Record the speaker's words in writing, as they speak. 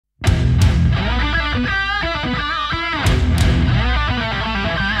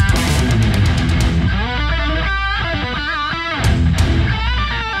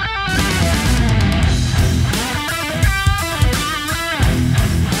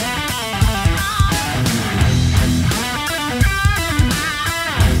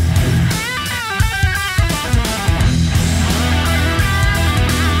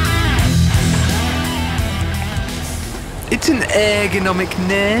ergonomic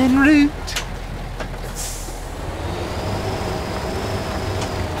Nairn route.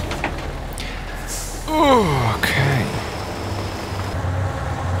 Oh, okay.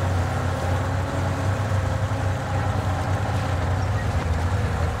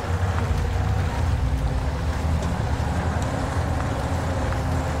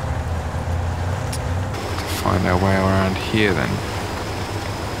 Find our way around here then.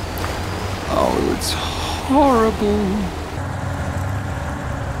 Oh, it's horrible.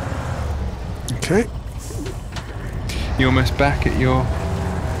 Okay. You almost back at your...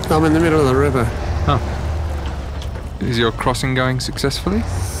 I'm in the middle of the river. Huh. Is your crossing going successfully?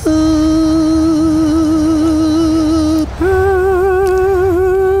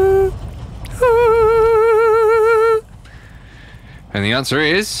 And the answer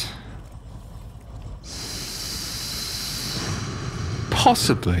is...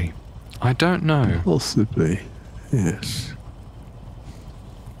 possibly. I don't know. Possibly. Yes.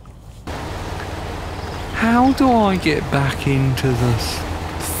 How do I get back into the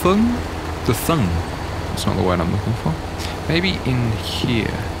thung? The thung. That's not the word I'm looking for. Maybe in here.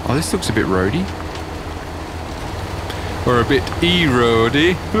 Oh, this looks a bit roady. Or a bit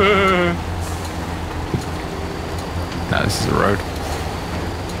e-roady. No, this is a road.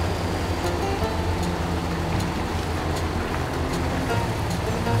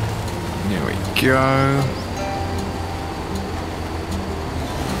 There we go.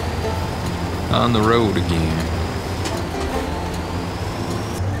 On the road again.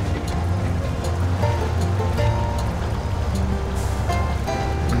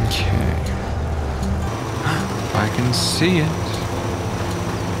 Okay. I can see it.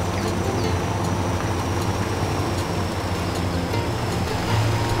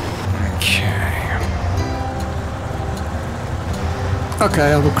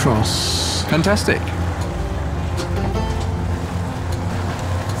 Okay, I'll cross. Fantastic.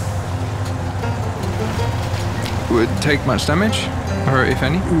 Would it take much damage? Or if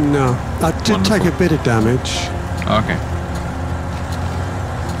any? No. I did take a bit of damage. Okay.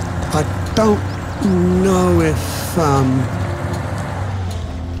 I don't know if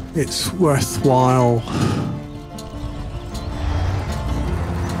it's worthwhile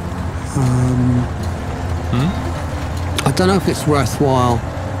I don't know if it's worthwhile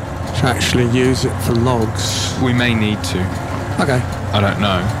to actually use it for logs. We may need to. Okay. I don't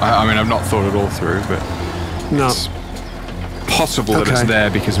know. I mean, I've not thought it all through, but no. It's possible that it's there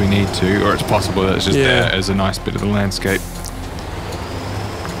because we need to, or it's possible that it's just there as a nice bit of the landscape.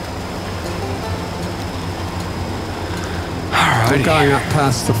 Alrighty. I'm going up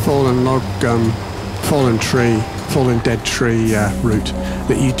past the fallen log, fallen dead tree route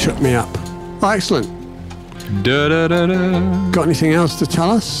that you took me up. Oh, excellent. Da, da, da, da. Got anything else to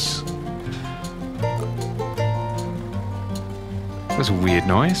tell us? That's a weird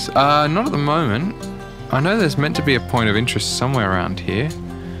noise. Not at the moment. I know there's meant to be a point of interest somewhere around here,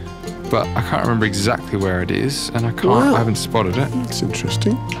 but I can't remember exactly where it is, and I can't. Wow. I haven't spotted it. That's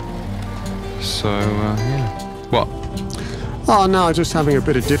interesting. So yeah. What? Oh no, I'm just having a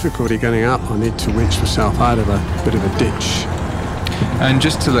bit of difficulty getting up. I need to winch myself out of a bit of a ditch. And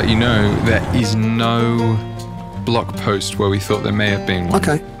just to let you know, there is no block post where we thought there may have been one.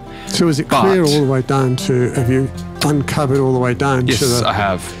 Okay. So is it clear all the way down to, have you uncovered all the way down to the... Yes, I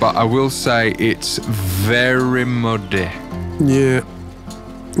have. But I will say it's very muddy. Yeah.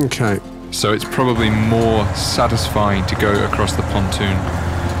 Okay. So it's probably more satisfying to go across the pontoon.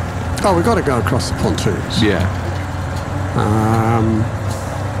 Oh, we've got to go across the pontoons. Yeah.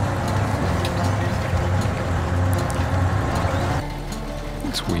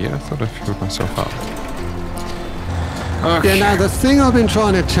 It's weird. I thought I filled myself up. Okay. Yeah, now the thing I've been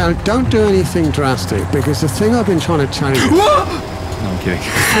trying to tell, don't do anything drastic, because the thing I've been trying to tell you... No, I'm kidding.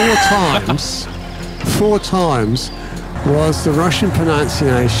 Four times was the Russian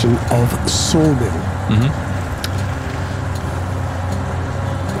pronunciation of sawmill. Mm-hmm.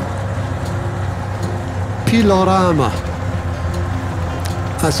 Pilorama,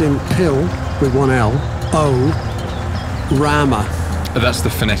 as in pill with one L, O, Rama. That's the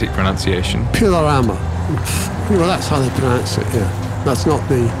phonetic pronunciation. Pilorama. Well, that's how they pronounce it, yeah. That's not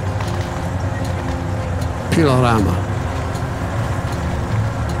the Pilorama.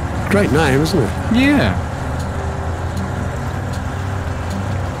 Great name, isn't it? Yeah.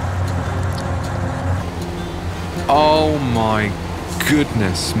 Oh my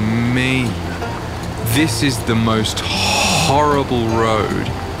goodness me. This is the most horrible road.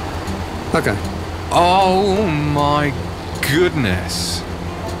 Okay. Oh my goodness.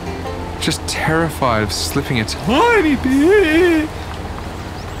 Just terrified of slipping a tiny bit.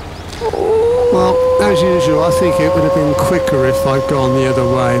 Well, as usual, I think it would have been quicker if I'd gone the other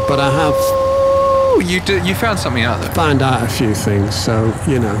way, but I have You found something out there. found out a few things, so,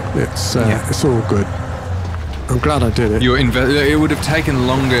 you know, it's all good. I'm glad I did it. It would have taken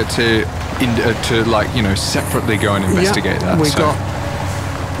longer to like, you know, separately go and investigate that. We got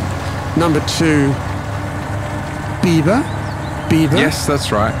number 2, Beaver. Yes,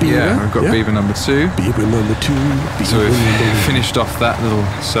 that's right. Beaver, yeah, we've got yeah. Beaver number 2. Beaver number 2. Beaver So we've number finished off that little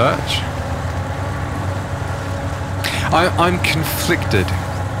search. I'm conflicted.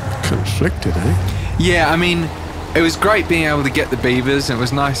 Conflicted, eh? Yeah, I mean, it was great being able to get the beavers, and it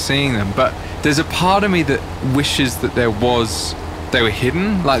was nice seeing them, but there's a part of me that wishes that they were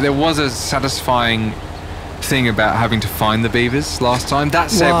hidden. Like, there was a satisfying thing about having to find the beavers last time. That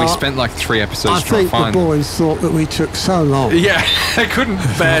said, we spent like 3 episodes trying to find them. I think the boys thought that we took so long. Yeah, they couldn't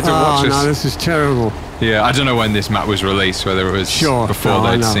bear to watch us. Oh, no, this is terrible. Yeah, I don't know when this map was released, whether it was before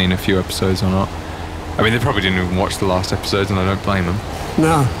they'd seen a few episodes or not. I mean, they probably didn't even watch the last episodes, and I don't blame them.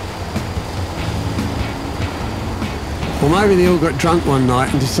 No. Well, maybe they all got drunk one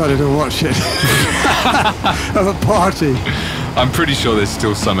night and decided to watch it of a party. I'm pretty sure there's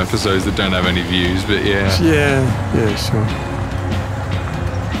still some episodes that don't have any views, but yeah. Yeah, sure.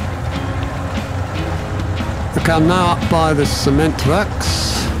 Okay, I'm now up by the cement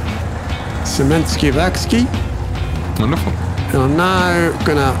works. Cementsky Vaksky. Wonderful. And I'm now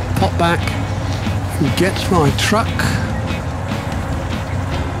gonna pop back and get my truck.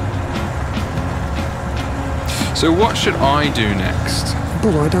 So what should I do next?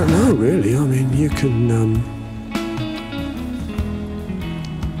 Well, I don't know, really. I mean, you can...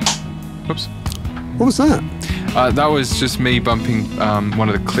 Whoops. What was that? That was just me bumping one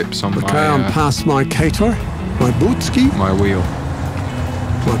of the clips on Okay, I'm past my cater, my bootski, my wheel.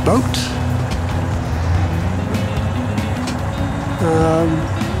 my boat.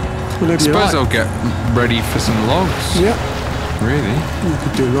 Whatever I suppose you I'll like. get ready for some logs. Yep, Really? you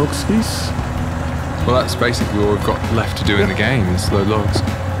could do log skis. Well, that's basically all we've got left to do in the game is load logs.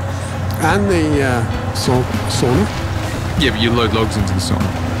 And the sauna. Yeah, but you load logs into the sauna.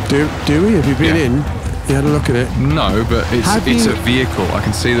 Do we? Have you been Yeah. in? You had a look at it? No, but Have it's you- a vehicle. I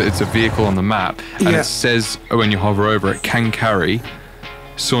can see that it's a vehicle on the map, and Yeah. it says when you hover over it, can carry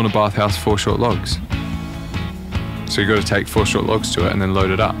sauna, bathhouse, 4 short logs. So you've got to take 4 short logs to it and then load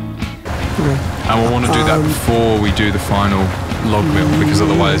it up. Okay. And we'll want to do that before we do the final log mill, because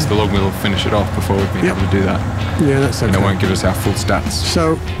otherwise the log mill will finish it off before we've been able to do that. Yeah, that's okay. And it won't give us our full stats.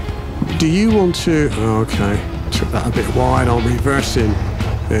 So, do you want to... Oh, okay. Took that a bit wide on reversing.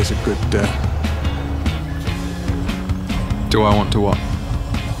 There's a good... Do I want to what?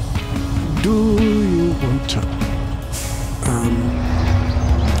 Do you want to...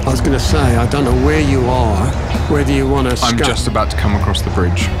 I was going to say, I don't know where you are, whether you want to... I'm just about to come across the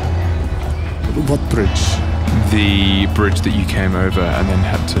bridge. What bridge? The bridge that you came over and then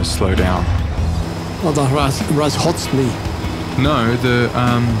had to slow down. Oh, the Razhotsny No, the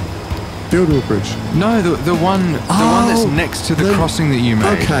Buildable Bridge. No, the one that's next to the crossing that you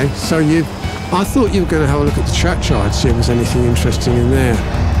made. Okay, so I thought you were going to have a look at the churchyard, see if there's anything interesting in there.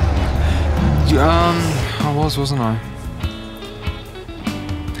 I wasn't I?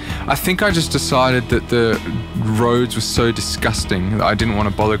 I think I just decided that the roads were so disgusting that I didn't want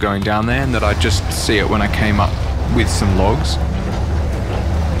to bother going down there, and that I'd just see it when I came up with some logs.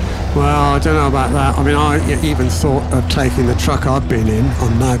 Well, I don't know about that. I mean, I even thought of taking the truck I've been in.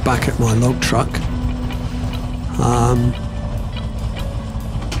 I'm now back at my log truck. I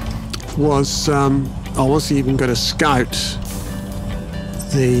was even going to scout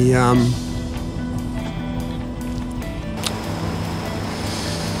the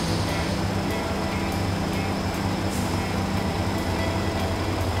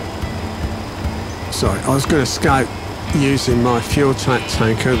sorry, I was going to scout using my fuel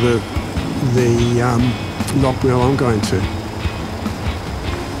tanker the log wheel I'm going to,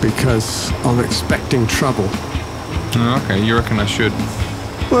 because I'm expecting trouble. Oh, okay, you reckon I should?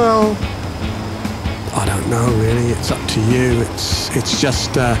 Well, I don't know really. It's up to you. It's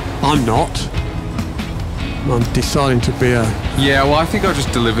just I'm not. I'm deciding to be a... Yeah, well, I think I'll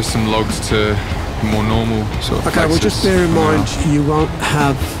just deliver some logs to more normal sort of Okay, well, places just bear in for mind now. you won't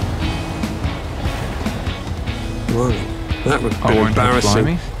have... Well, that would I be won't have embarrassing.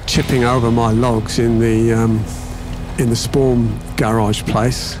 Blimey. Chipping over my logs in the spawn garage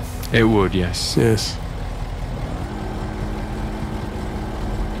place. It would, yes. Yes.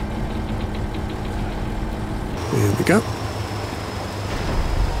 There we go.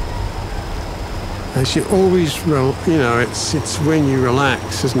 As you always, it's when you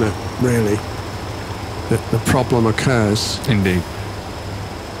relax, isn't it, really, that the problem occurs. Indeed.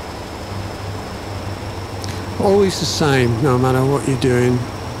 always the same, no matter what you're doing.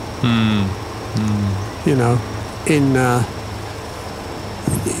 You know, in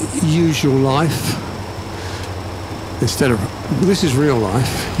usual life, instead of, this is real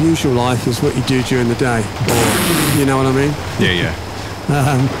life. Usual life is what you do during the day. Or, you know what I mean? Yeah.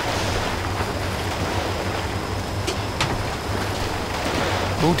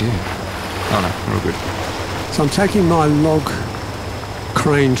 Oh dear. Oh no, we're all good. So I'm taking my log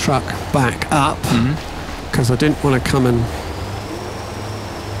crane truck back up because I didn't want to come and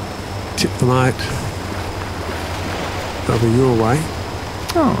tip them out over your way.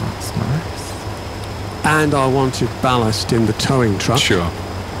 Oh, that's nice. And I wanted ballast in the towing truck. Sure.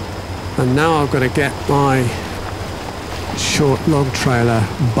 And now I've got to get my short log trailer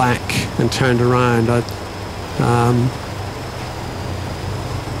back and turned around. Well,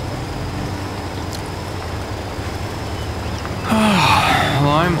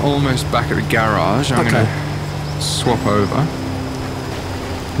 I'm almost back at the garage. I'm going to swap over.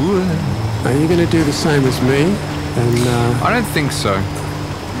 Are you going to do the same as me? And I don't think so.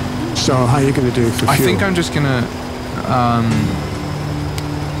 So how are you going to do it for fuel? I think I'm just going to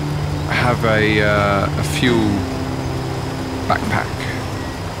have a fuel backpack.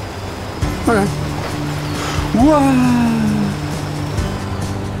 Okay. Whoa!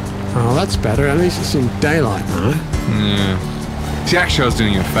 Oh, that's better. At least it's in daylight now. Yeah. See, actually, I was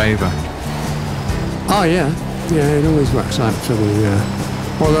doing you a favour. Oh, yeah. Yeah, it always works out for the...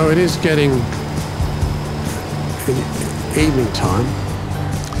 although it is getting evening time.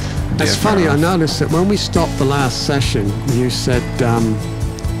 It's funny, I noticed that when we stopped the last session, you said,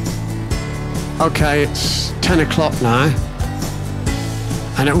 okay, it's 10 o'clock now.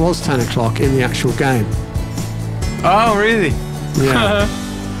 And it was 10 o'clock in the actual game. Oh, really? Yeah.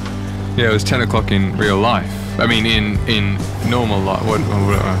 Yeah, it was 10 o'clock in real life. I mean, in normal life.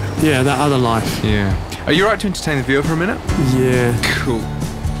 Whatever. Yeah, that other life. Yeah. Are you right to entertain the viewer for a minute? Yeah. Cool.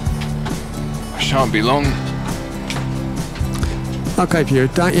 I shan't be long. Okay, Peter,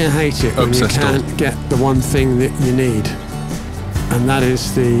 don't you hate it when you can't get the one thing that you need? And that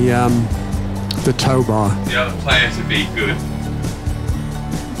is the tow bar. The other player to be good.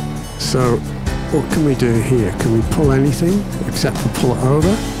 So, what can we do here? Can we pull anything except for pull it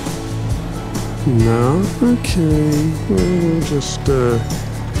over? No? Okay. We'll just...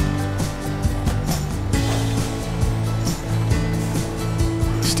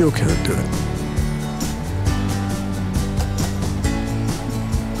 Still can't do it.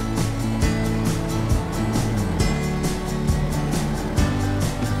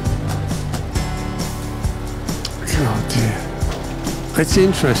 Oh dear. It's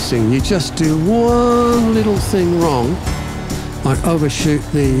interesting. You just do one little thing wrong, like overshoot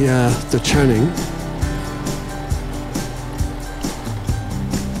the turning,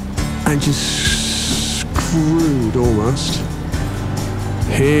 and just screwed almost.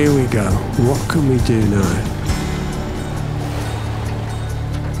 Here we go. What can we do now?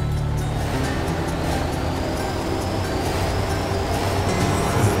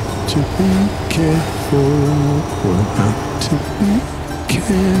 To be careful, we'll have to be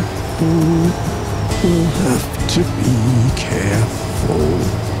careful, we'll have to be careful.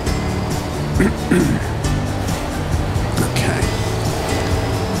 Okay,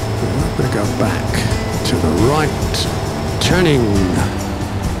 we're going to go back to the right, turning.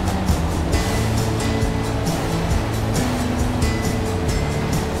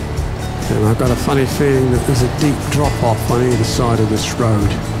 And I've got a funny feeling that there's a deep drop-off on either side of this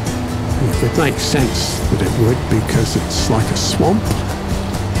road. It makes sense that it would, because it's like a swamp.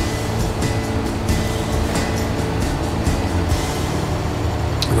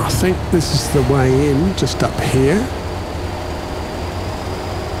 And I think this is the way in, just up here.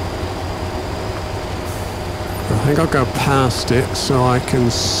 I think I'll go past it so I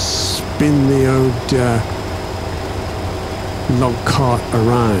can spin the old log cart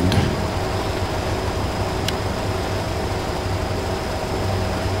around.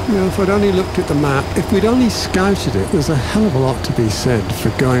 You know, if I'd only looked at the map, if we'd only scouted it, there's a hell of a lot to be said for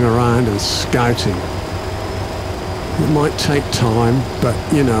going around and scouting. It might take time, but,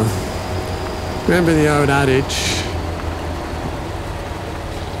 you know, remember the old adage,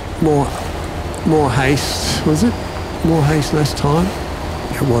 more haste, was it? More haste, less time?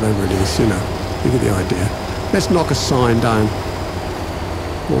 Yeah, whatever it is, you know, you get the idea. Let's knock a sign down.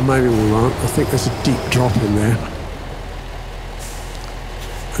 Or maybe we won't. I think there's a deep drop in there.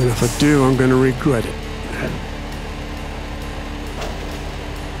 And if I do, I'm going to regret it.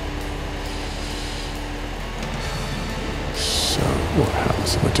 So, what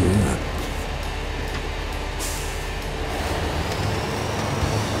happens if I do that?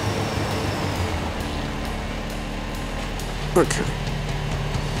 Okay.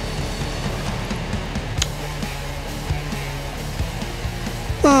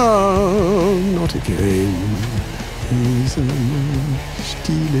 Oh, not again. He's a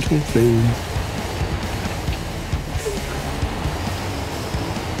nasty little thing.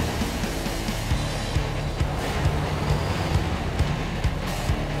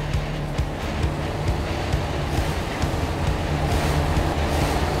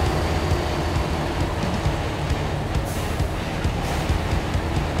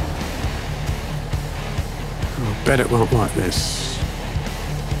 I bet it won't like this.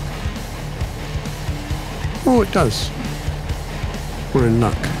 Oh, it does. We're in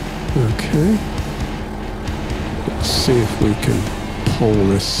luck. Okay. Let's see if we can pull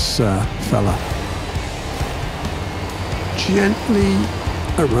this fella gently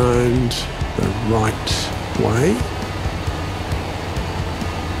around the right way.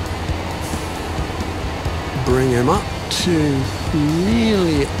 Bring him up to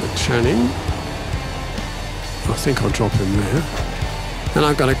nearly at the channel. I think I'll drop him there. And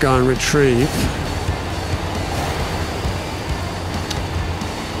I've got to go and retrieve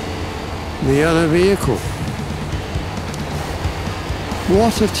the other vehicle.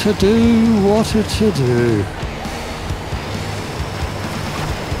 What a to-do, what a to-do.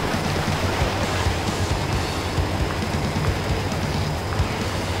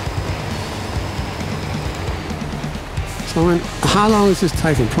 So I mean, how long has this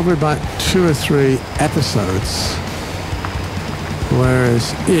taken? Probably about 2 or 3 episodes.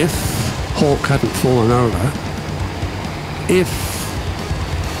 Whereas if Hawk hadn't fallen over, if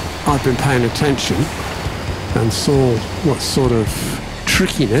I'd been paying attention and saw what sort of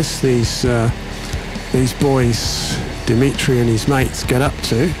trickiness these boys, Dimitri and his mates, get up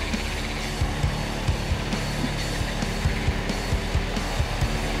to,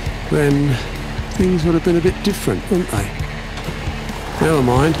 then things would have been a bit different, wouldn't they? Never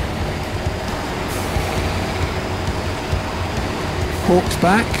mind. Hawk's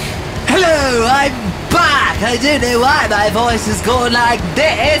back. Hello, I'm back! I don't know why my voice is going like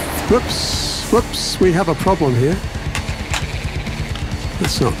this! Whoops, whoops, we have a problem here.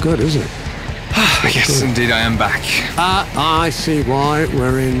 That's not good, is it? Yes, indeed, I am back. I see why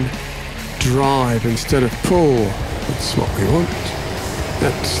we're in drive instead of pull. That's what we want.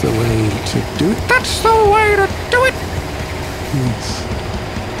 That's the way to do it. That's the way to do it! Yes.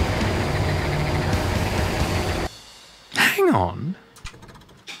 Hang on.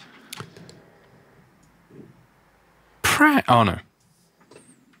 Oh no.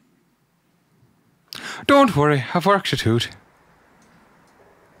 Don't worry, I've worked it out.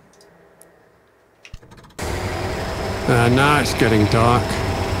 Now it's getting dark.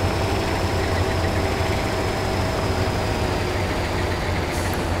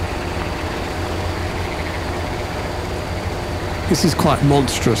 This is quite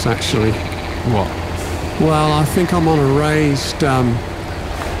monstrous, actually. What? Well, I think I'm on a raised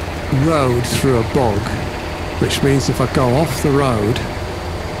road through a bog, which means if I go off the road,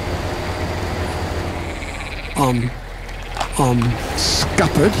 I'm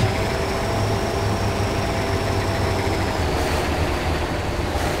scuppered.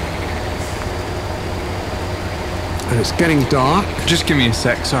 And it's getting dark. Just give me a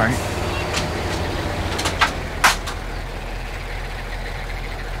sec, sorry.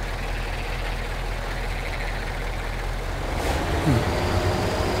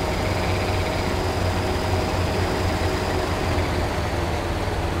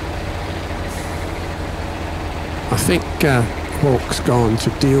 I think Hawk's gone to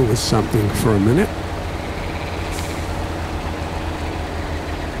deal with something for a minute.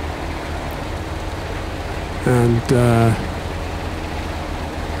 And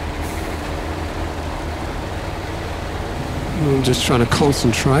I'm just trying to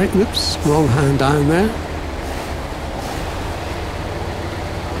concentrate. Whoops, wrong hand down there.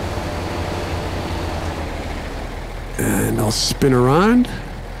 And I'll spin around.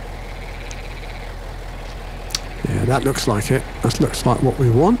 Yeah, that looks like it. That looks like what we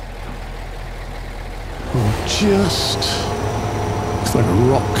want. I'll just... Looks like a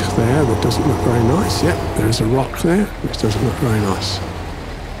rock there that doesn't look very nice. Yep, there's a rock there which doesn't look very nice.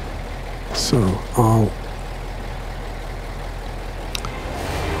 So I'll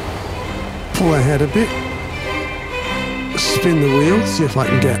pull ahead a bit, spin the wheel, see if I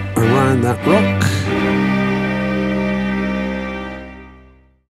can get around that rock.